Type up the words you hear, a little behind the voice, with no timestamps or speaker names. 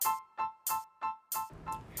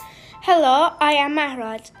Hello, I am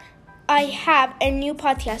Mahrad. I have a new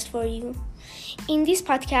podcast for you. In this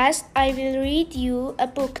podcast, I will read you a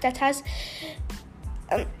book that has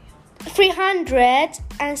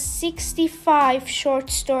 365 short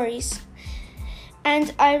stories.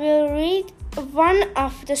 And I will read one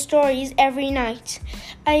of the stories every night.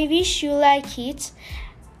 I wish you like it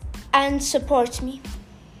and support me.